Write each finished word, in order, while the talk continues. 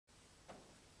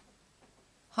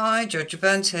Hi, Georgia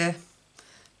Burns here.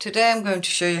 Today I'm going to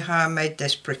show you how I made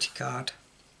this pretty card.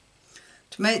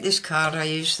 To make this card I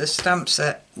used the stamp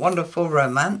set Wonderful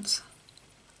Romance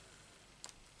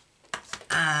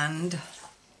and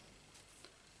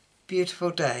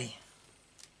Beautiful Day.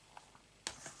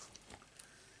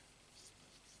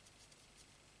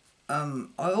 I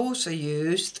also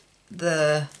used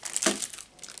the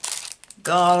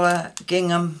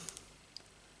Gingham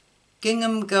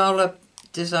Gala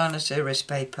Designer Series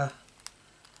paper,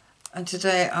 and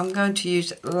today I'm going to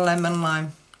use Lemon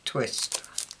Lime Twist,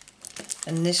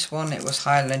 and this one it was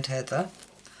Highland Heather.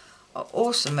 I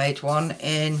also made one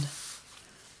in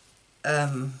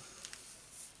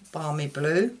Balmy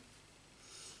Blue,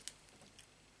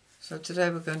 so today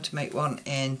we're going to make one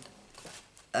in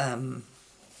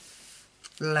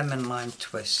Lemon Lime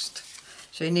Twist.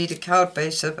 So you need a card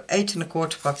base of 8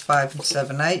 1/4 by 5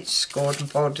 7/8, scored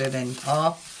and folded in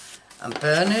half and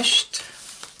burnished.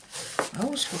 I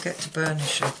always forget to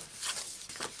burnish it.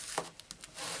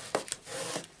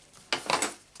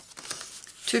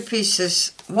 2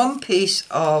 pieces, 1 piece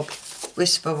of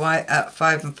Whisper White at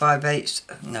 5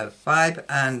 5/8, no 5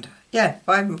 and 5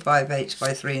 5/8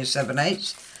 by 3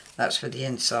 7/8. That's for the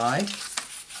inside.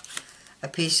 A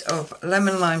piece of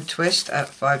Lemon Lime Twist at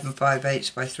 5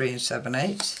 5/8 by 3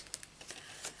 7/8.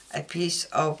 A piece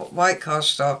of white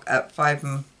cardstock at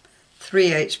 5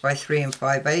 3/8 by 3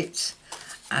 5/8,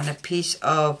 and a piece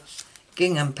of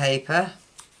gingham paper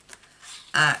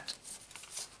at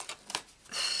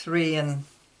 3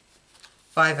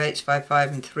 5/8 by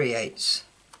 5 3/8.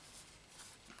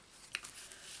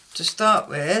 To start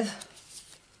with,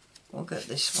 we'll get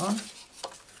this one.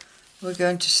 We're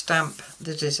going to stamp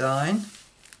the design,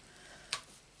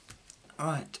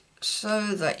 right,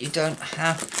 so that you don't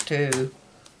have to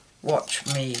watch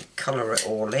me colour it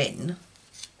all in.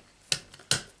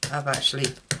 I've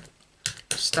actually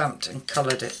stamped and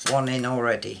coloured it one in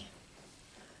already.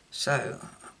 So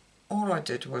all I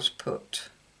did was put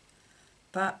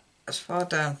that as far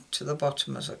down to the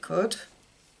bottom as I could.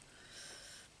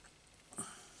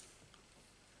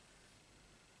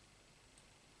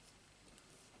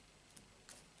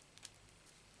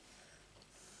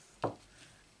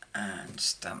 And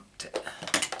stamped it.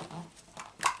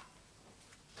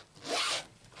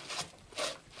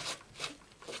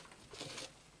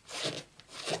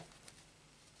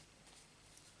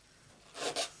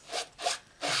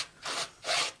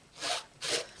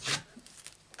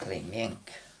 Clean the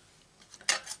ink.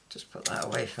 Just put that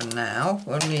away for now.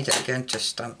 We'll need it again to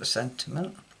stamp the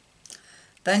sentiment.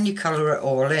 Then you colour it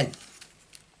all in.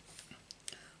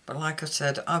 But like I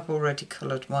said, I've already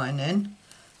coloured mine in.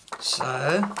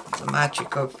 So, the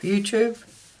magic of YouTube.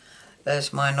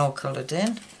 There's mine all coloured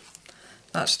in.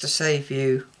 That's to save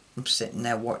you from sitting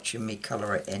there watching me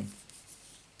colour it in.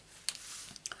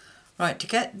 Right, to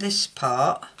get this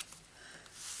part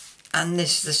and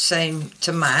this the same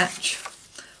to match,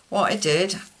 what I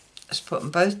did is put them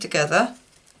both together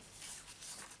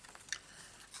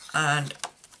and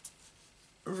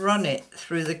run it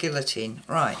through the guillotine.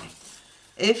 Right,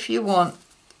 if you want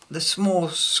the small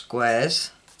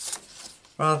squares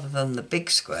rather than the big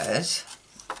squares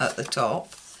at the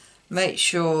top, make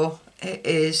sure it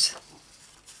is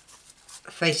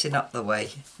facing up the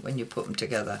way when you put them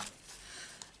together,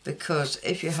 because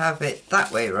if you have it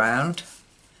that way round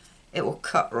it will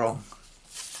cut wrong.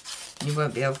 You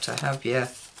won't be able to have your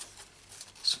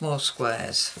small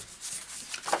squares.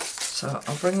 So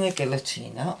I'll bring the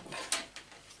guillotine up.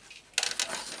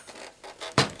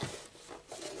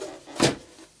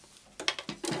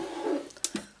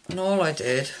 And all I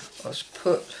did was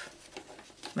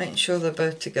making sure they're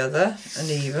both together and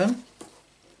even,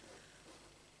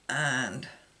 and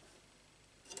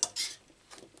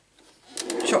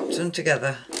chopped them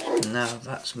together. Now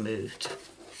that's moved.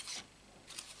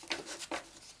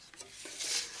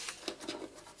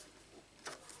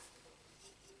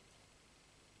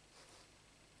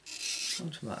 I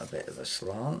want them at a bit of a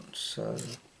slant, so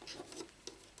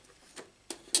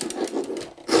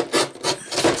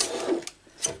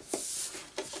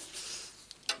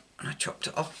I chopped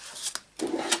it off.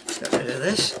 Get rid of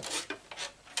this.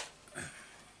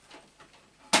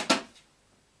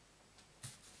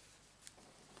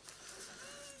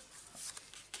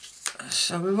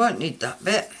 So we won't need that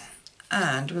bit,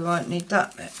 and we won't need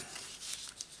that bit,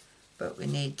 but we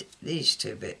need these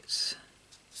 2 bits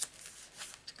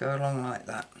to go along like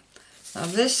that. Now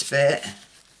this bit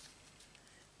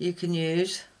you can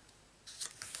use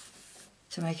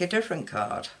to make a different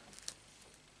card,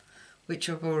 which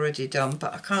I've already done,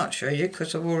 but I can't show you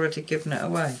because I've already given it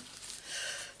away.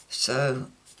 So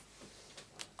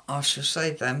I shall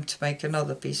save them to make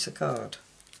another piece of card.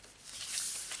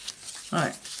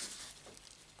 Right,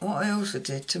 what I also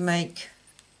did to make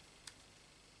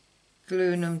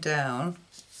gluing them down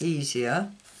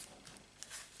easier,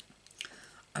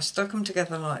 I stuck them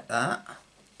together like that,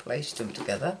 placed them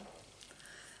together,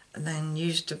 and then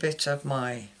used a bit of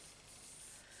my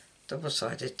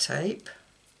double-sided tape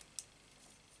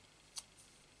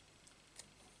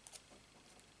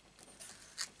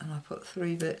and I put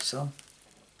 3 bits on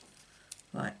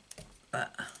like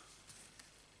that.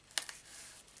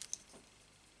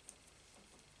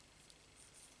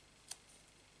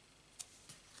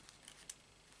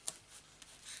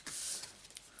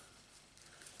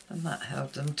 And that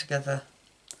held them together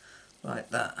like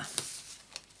that.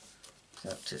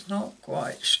 Except it's not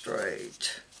quite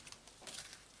straight.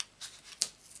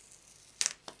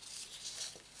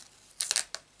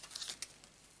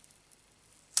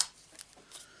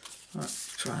 Right,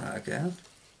 try that again.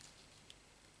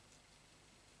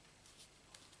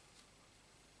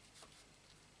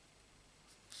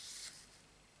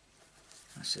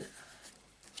 That's it.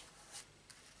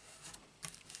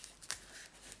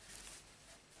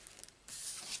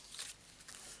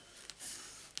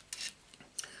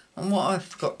 And what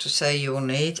I've got to say you'll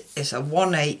need is a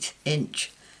 1/8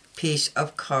 inch piece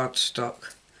of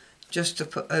cardstock just to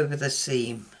put over the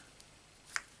seam.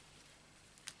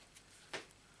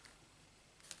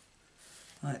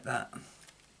 Like that.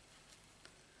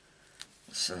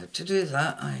 So to do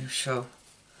that I shall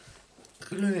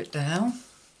glue it down.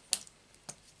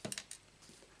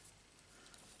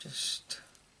 Just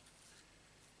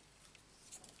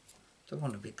don't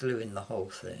want to be gluing the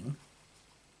whole thing.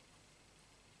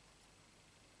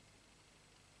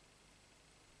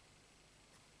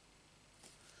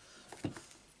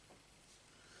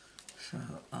 So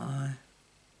I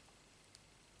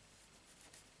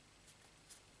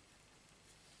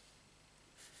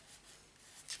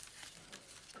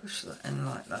push that in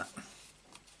like that.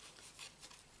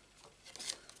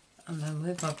 And then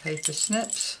with my paper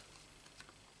snips,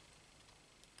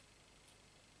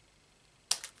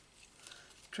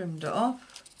 trimmed it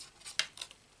off.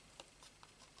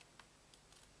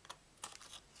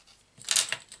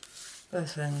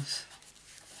 Both ends.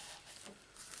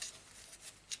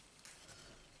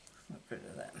 Get rid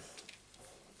of that.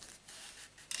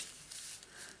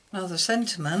 Now the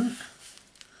sentiment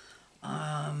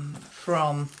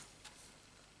from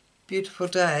Beautiful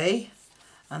Day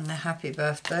and the Happy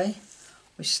Birthday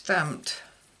was stamped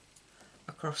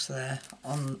across there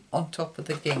on top of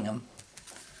the gingham.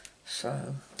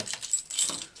 So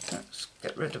let's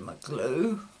get rid of my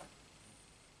glue.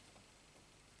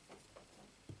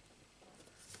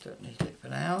 Don't need it for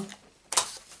now.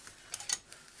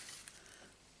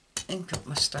 Ink up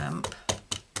my stamp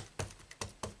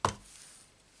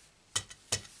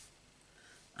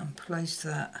and place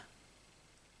that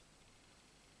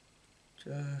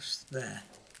just there.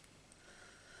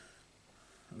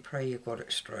 And pray you've got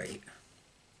it straight.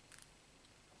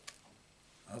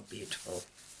 Oh, beautiful.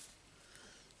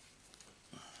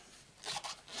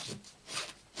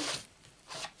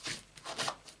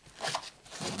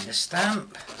 And the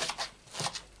stamp.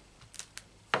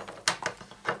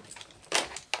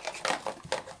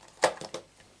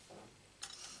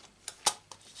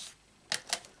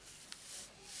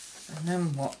 And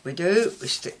then what we do, we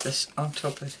stick this on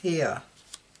top of here,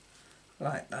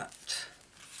 like that.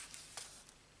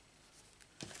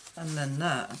 And then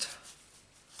that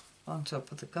on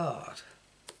top of the card.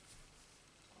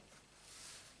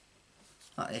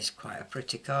 That is quite a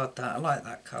pretty card, that. I like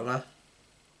that colour.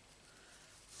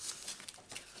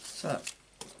 So,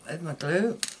 with my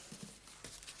glue,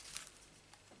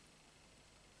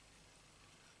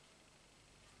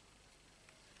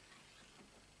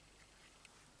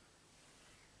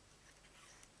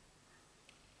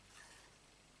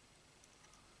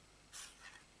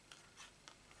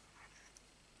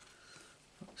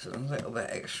 put a little bit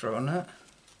extra on it.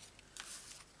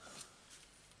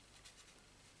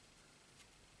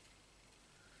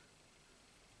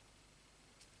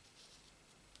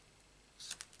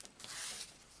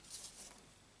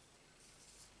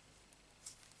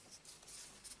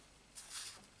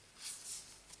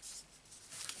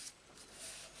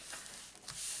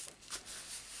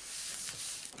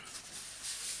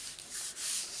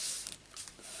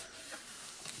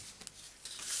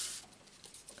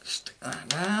 Stick that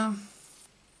down.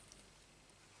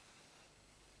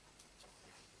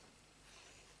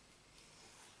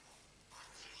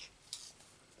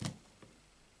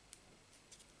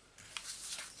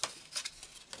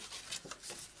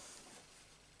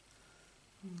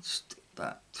 And stick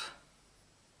that.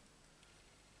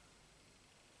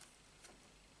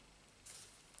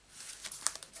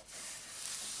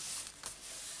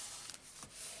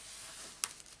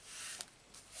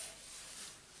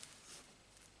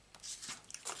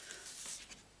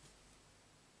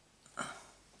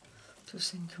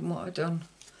 Just thinking what I've done.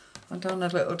 I've done a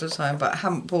little design, but I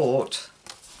haven't bought.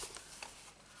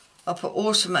 I put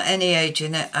Awesome at Any Age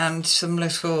in it and some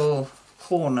little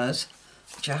corners,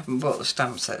 which I haven't brought the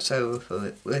stamp sets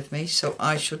over with me, so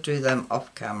I should do them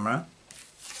off camera.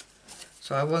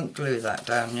 So I won't glue that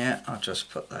down yet, I'll just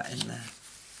put that in there.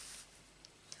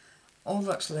 All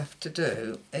that's left to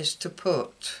do is to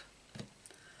put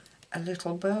a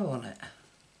little bow on it,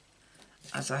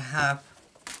 as I have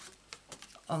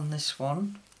on this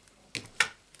one.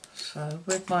 So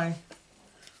with my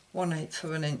 1/8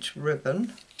 of an inch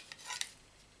ribbon,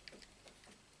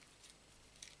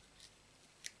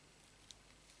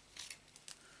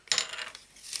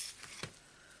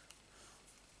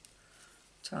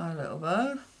 tie a little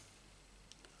bow,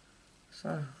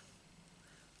 so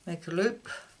make a loop,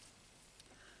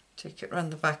 take it around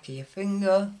the back of your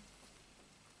finger,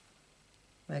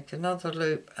 make another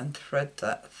loop and thread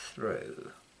that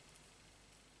through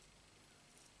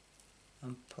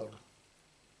and pull.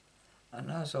 And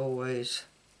as always,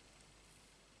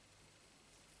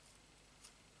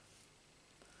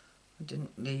 I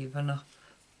didn't leave enough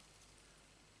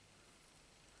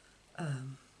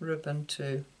ribbon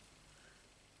to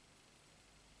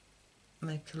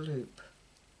make a loop.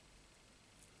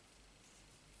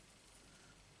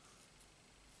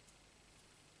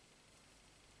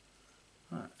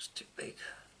 That's too big.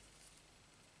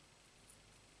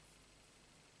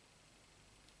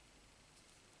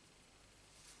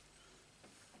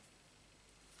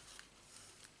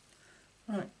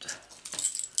 Right,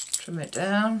 trim it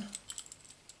down.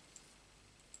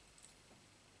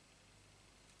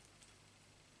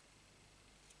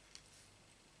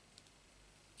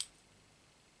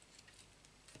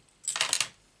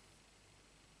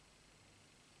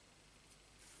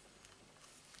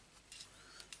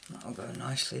 That'll go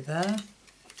nicely there.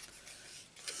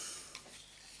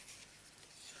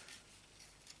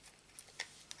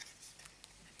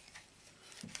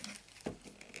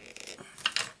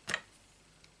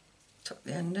 Tuck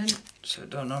the end in so it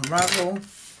don't unravel.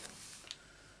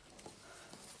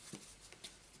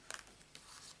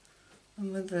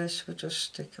 And with this we'll just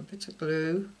stick a bit of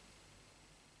glue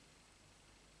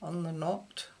on the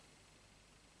knot.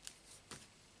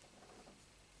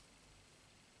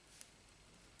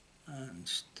 And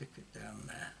stick it down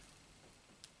there.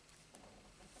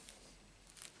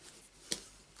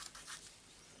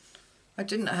 I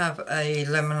didn't have a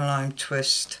lemon lime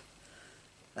twist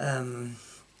blender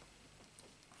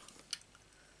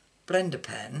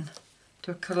pen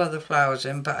to colour the flowers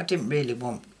in, but I didn't really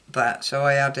want that, so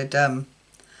I added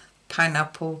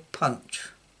pineapple punch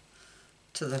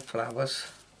to the flowers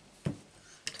to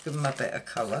give them a bit of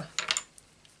colour.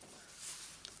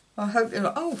 I hope you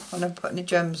like. Oh, I never put any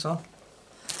gems on.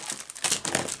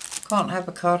 Can't have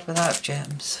a card without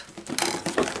gems.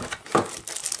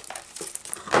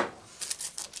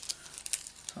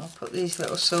 I'll put these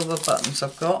little silver buttons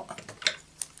I've got.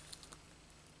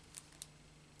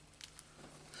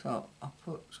 So I'll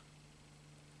put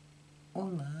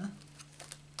one there.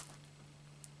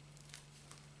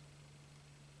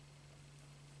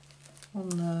 One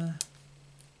there.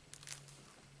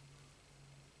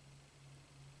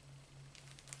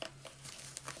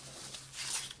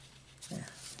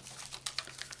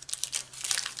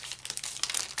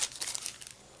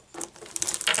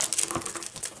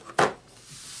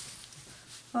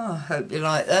 Oh, I hope you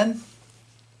like them.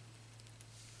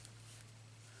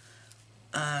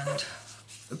 And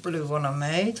the blue one I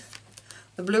made.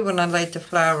 The blue one I laid the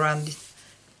flower around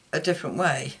a different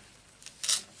way.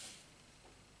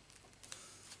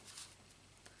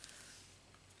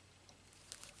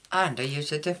 And I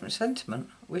used a different sentiment,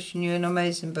 wishing you an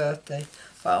amazing birthday.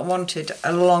 But I wanted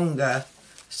a longer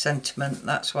sentiment,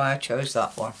 that's why I chose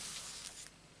that one.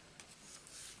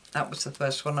 That was the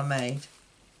first one I made.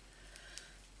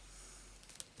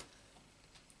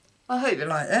 I hope you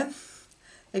like them.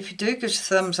 If you do, give us a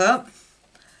thumbs up.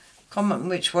 Comment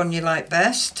which one you like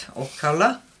best, or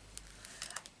colour.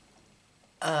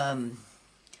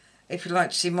 If you'd like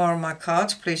to see more of my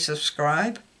cards, please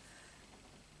subscribe.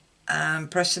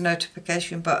 And press the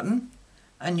notification button.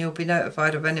 And you'll be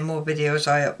notified of any more videos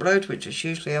I upload, which is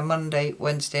usually a Monday,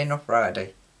 Wednesday and a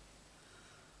Friday.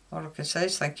 All I can say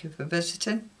is thank you for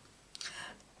visiting.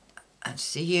 And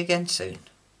see you again soon.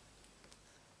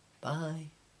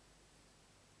 Bye.